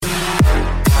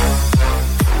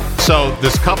So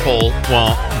this couple,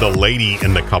 well, the lady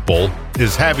in the couple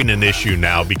is having an issue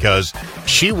now because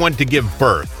she went to give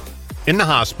birth in the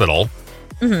hospital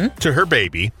to her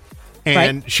baby.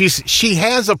 And she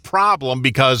has a problem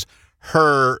because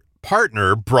her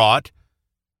partner brought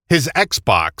his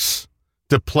Xbox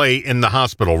to play in the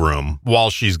hospital room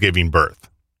while she's giving birth.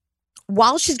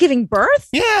 While she's giving birth?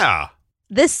 Yeah.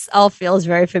 This all feels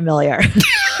very familiar,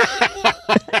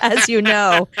 as you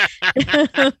know.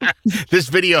 This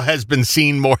video has been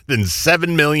seen more than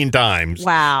 7 million times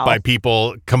by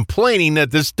people complaining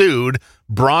that this dude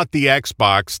brought the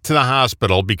Xbox to the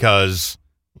hospital because,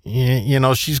 you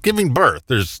know, she's giving birth.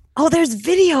 There's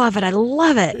video of it. I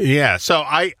love it. Yeah. So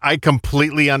I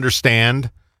completely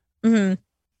understand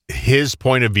his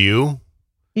point of view.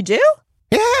 You do?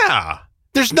 Yeah.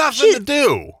 There's nothing to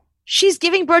do. She's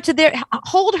giving birth to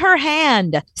hold her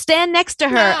hand, stand next to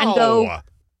her and go,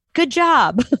 good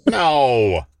job.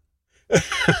 No.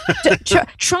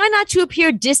 Try not to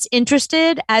appear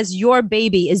disinterested as your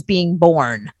baby is being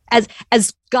born,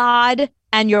 as God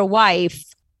and your wife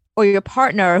or your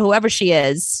partner, whoever she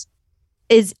is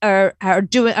are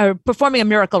performing a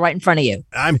miracle right in front of you.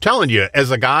 I'm telling you,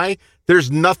 as a guy, there's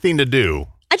nothing to do.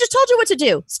 I just told you what to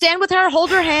do. Stand with her, hold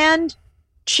her hand.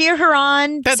 Cheer her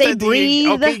on. Say breathe.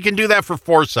 Okay, you can do that for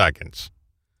 4 seconds.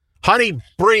 Honey,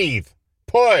 breathe.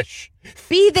 Push.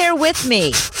 Be there with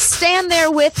me. Stand there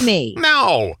with me.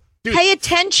 No. Dude, pay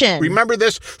attention. Remember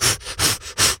this?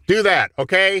 Do that,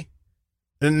 okay?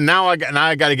 And now I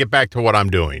got to get back to what I'm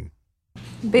doing.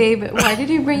 Babe, why did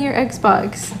you bring your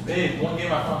Xbox? Babe, one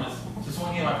game I promise. Just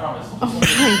one game I promise.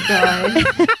 Oh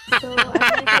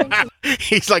my God.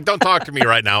 He's like, don't talk to me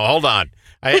right now. Hold on.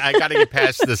 I got to get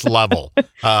past this level.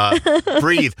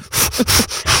 Breathe.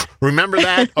 Remember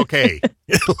that? Okay.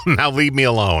 Now leave me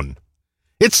alone.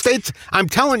 It's. I'm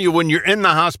telling you, when you're in the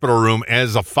hospital room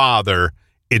as a father,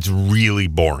 it's really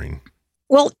boring.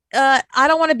 Well, I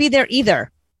don't want to be there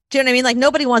either. Do you know what I mean? Like,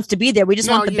 nobody wants to be there. We just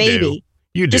want the baby.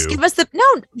 You do. Just give us no,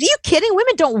 are you kidding?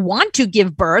 Women don't want to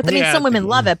give birth. I mean, some women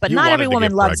love it, but not every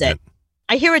woman loves it.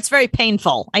 I hear it's very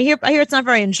painful. I hear it's not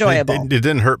very enjoyable. It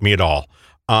didn't hurt me at all.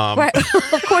 Right.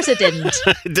 Of course it didn't.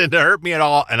 It didn't hurt me at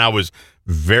all, and I was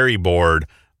very bored.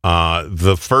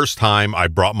 The first time I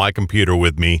brought my computer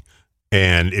with me,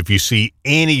 and if you see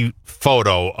any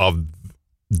photo of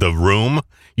the room,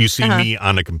 you see me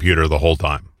on the computer the whole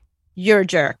time. You're a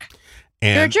jerk.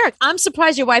 You're a jerk. I'm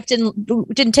surprised your wife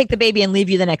didn't take the baby and leave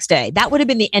you the next day. That would have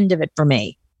been the end of it for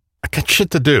me. I got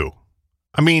shit to do.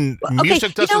 I mean,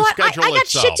 music doesn't schedule I got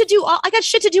itself. shit to do. I got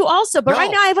shit to do also. But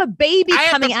right now I have a baby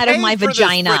coming out of my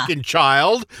vagina. This freaking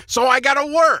child, so I got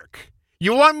to work.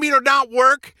 You want me to not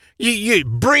work? You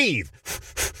breathe,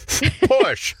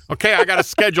 push. Okay, I got to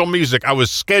schedule music. I was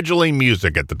scheduling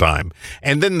music at the time,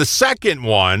 and then the second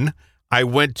one, I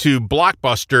went to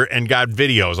Blockbuster and got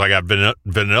videos. I got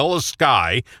Vanilla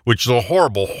Sky, which is a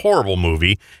horrible, horrible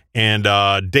movie, and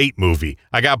Date Movie.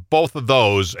 I got both of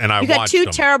those, and I watched them. You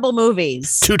got two terrible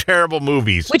movies. Two terrible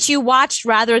movies. Which you watched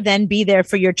rather than be there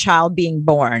for your child being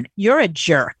born. You're a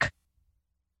jerk.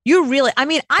 You really, I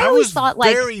mean, I always thought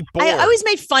like, I always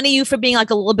made fun of you for being like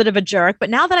a little bit of a jerk, but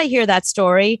now that I hear that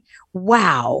story,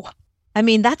 wow. I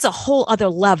mean, that's a whole other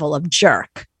level of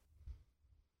jerk.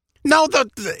 No,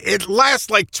 it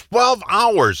lasts like 12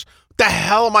 hours. What the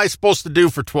hell am I supposed to do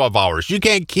for 12 hours? You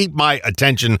can't keep my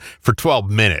attention for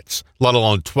 12 minutes, let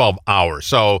alone 12 hours.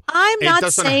 So I'm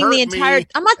not saying the entire,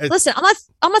 I'm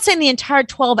not saying the entire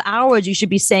 12 hours you should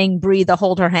be saying breathe or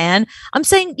hold her hand. I'm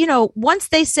saying, once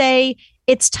they say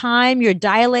it's time, you're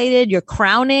dilated, you're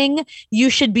crowning,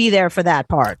 you should be there for that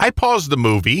part. I paused the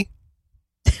movie.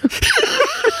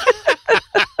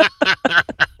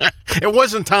 It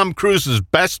wasn't Tom Cruise's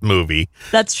best movie.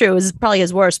 That's true. It was probably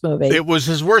his worst movie. It was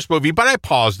his worst movie, but I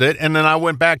paused it, and then I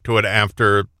went back to it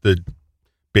after the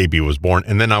baby was born,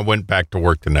 and then I went back to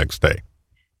work the next day.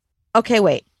 Okay,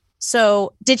 wait.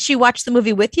 So did she watch the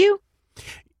movie with you?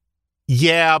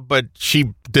 Yeah, but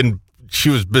she didn't. She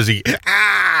was busy,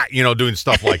 doing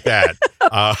stuff like that.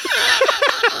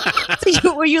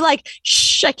 So were you like,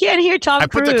 shh, I can't hear Tom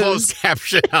Cruise. I put the closed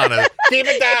caption on it. Keep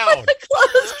it down. The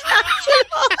closed caption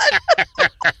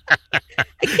on.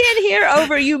 I can't hear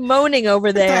over you moaning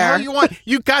over there. What the hell you want?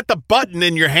 You got the button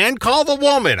in your hand. Call the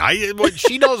woman.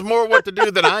 She knows more what to do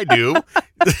than I do.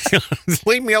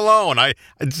 Leave me alone.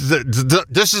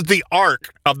 This is the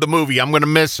arc of the movie. I'm going to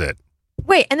miss it.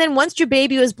 Wait, and then once your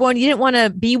baby was born, you didn't want to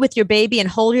be with your baby and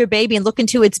hold your baby and look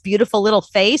into its beautiful little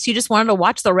face? You just wanted to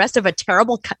watch the rest of a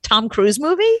terrible Tom Cruise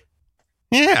movie?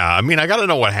 Yeah, I mean, I got to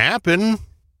know what happened.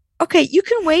 Okay, you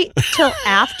can wait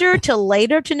till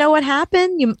later to know what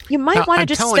happened. You might want to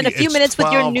just spend a few minutes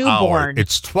with your newborn.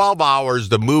 It's 12 hours.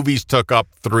 The movies took up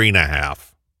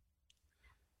 3.5.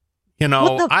 You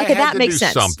know, I had to do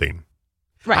something.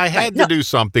 Right, I had to do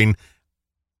something.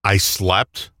 I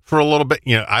slept for a little bit.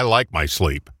 You know, I like my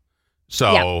sleep.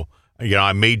 So, you know,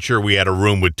 I made sure we had a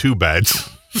room with 2 beds.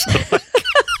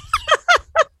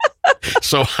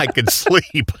 So I could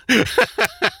sleep.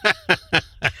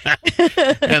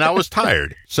 And I was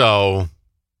tired. So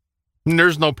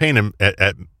there's no pain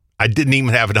I didn't even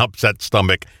have an upset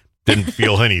stomach. Didn't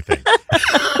feel anything.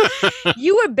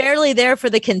 You were barely there for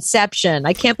the conception.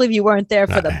 I can't believe you weren't there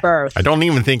for the birth. I don't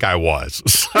even think I was.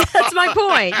 That's my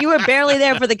point. You were barely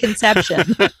there for the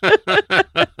conception.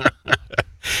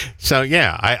 So,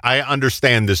 yeah, I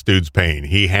understand this dude's pain.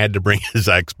 He had to bring his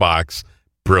Xbox.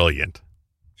 Brilliant.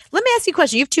 Let me ask you a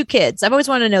question. You have 2 kids. I've always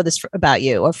wanted to know this about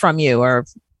you or from you, or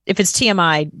if it's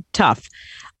TMI, tough.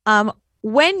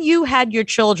 When you had your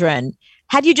children,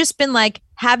 had you just been like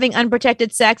having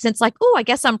unprotected sex and it's like, oh, I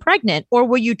guess I'm pregnant? Or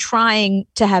were you trying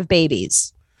to have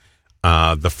babies?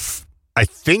 I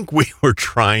think we were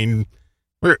trying.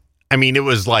 It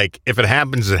was like, if it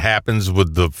happens, it happens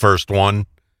with the first one.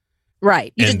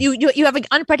 Right. You have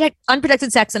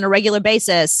unprotected sex on a regular bace,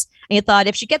 and you thought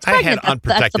if she gets pregnant, I had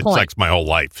unprotected sex my whole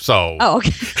life. So. Oh,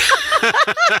 okay.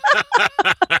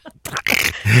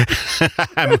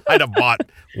 I might have bought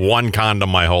 1 condom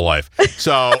my whole life.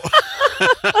 So.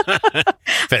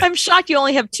 I'm shocked you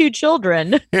only have 2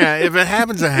 children. Yeah, if it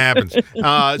happens, it happens.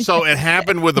 So it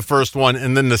happened with the first one,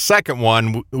 and then the second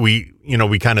one, we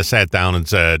kind of sat down and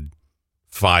said,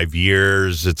 5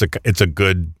 years. It's a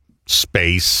good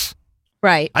space.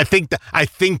 Right. I think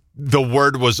the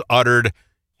word was uttered.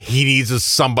 He needs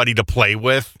somebody to play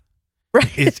with. Right.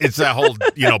 It's that whole,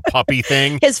 puppy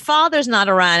thing. His father's not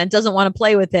around and doesn't want to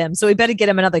play with him, so we better get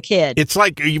him another kid. It's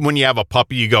like when you have a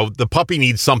puppy, you go, the puppy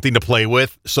needs something to play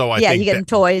with. So I think you get him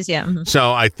toys. Yeah. Mm-hmm.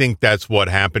 So I think that's what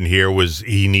happened here was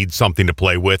he needs something to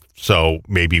play with. So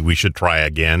maybe we should try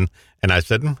again. And I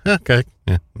said, okay,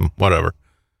 yeah, whatever.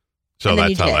 So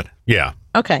that's how it. Yeah.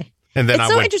 Okay. And then I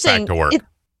went back to work.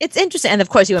 It's interesting. And of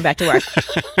course you went back to work.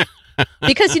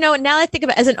 Because, now I think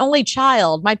about as an only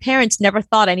child, my parents never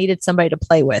thought I needed somebody to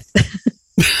play with.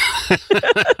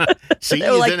 See,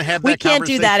 you like, didn't have that we can't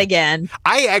do that again.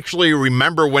 I actually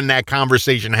remember when that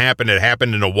conversation happened. It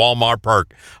happened in a Walmart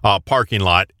parking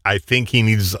lot. I think he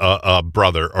needs a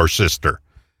brother or sister.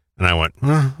 And I went,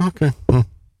 okay.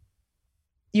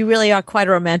 You really are quite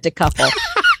a romantic couple.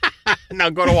 Now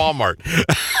go to Walmart.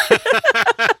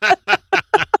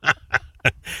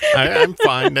 I'm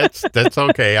fine. That's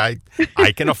okay.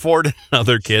 I can afford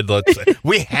another kid.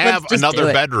 We have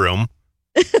another bedroom.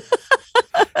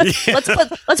 Yeah.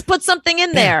 Let's put something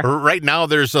in there. Right now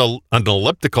there's an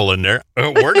elliptical in there.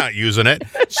 We're not using it.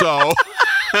 So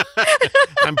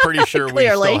I'm pretty sure we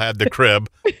still have the crib.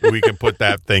 We can put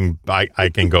that thing. I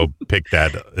can go pick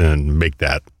that and make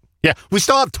that. Yeah, we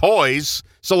still have toys.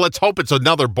 So let's hope it's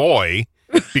another boy.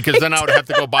 Because then I would have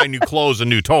to go buy new clothes and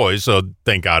new toys. So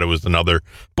thank God it was another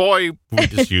boy. We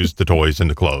just used the toys and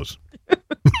the clothes.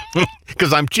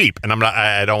 Because I'm cheap and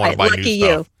I don't want to buy new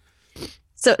stuff.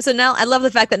 You. So now I love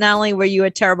the fact that not only were you a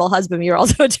terrible husband, you're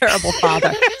also a terrible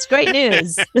father. It's great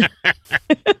news.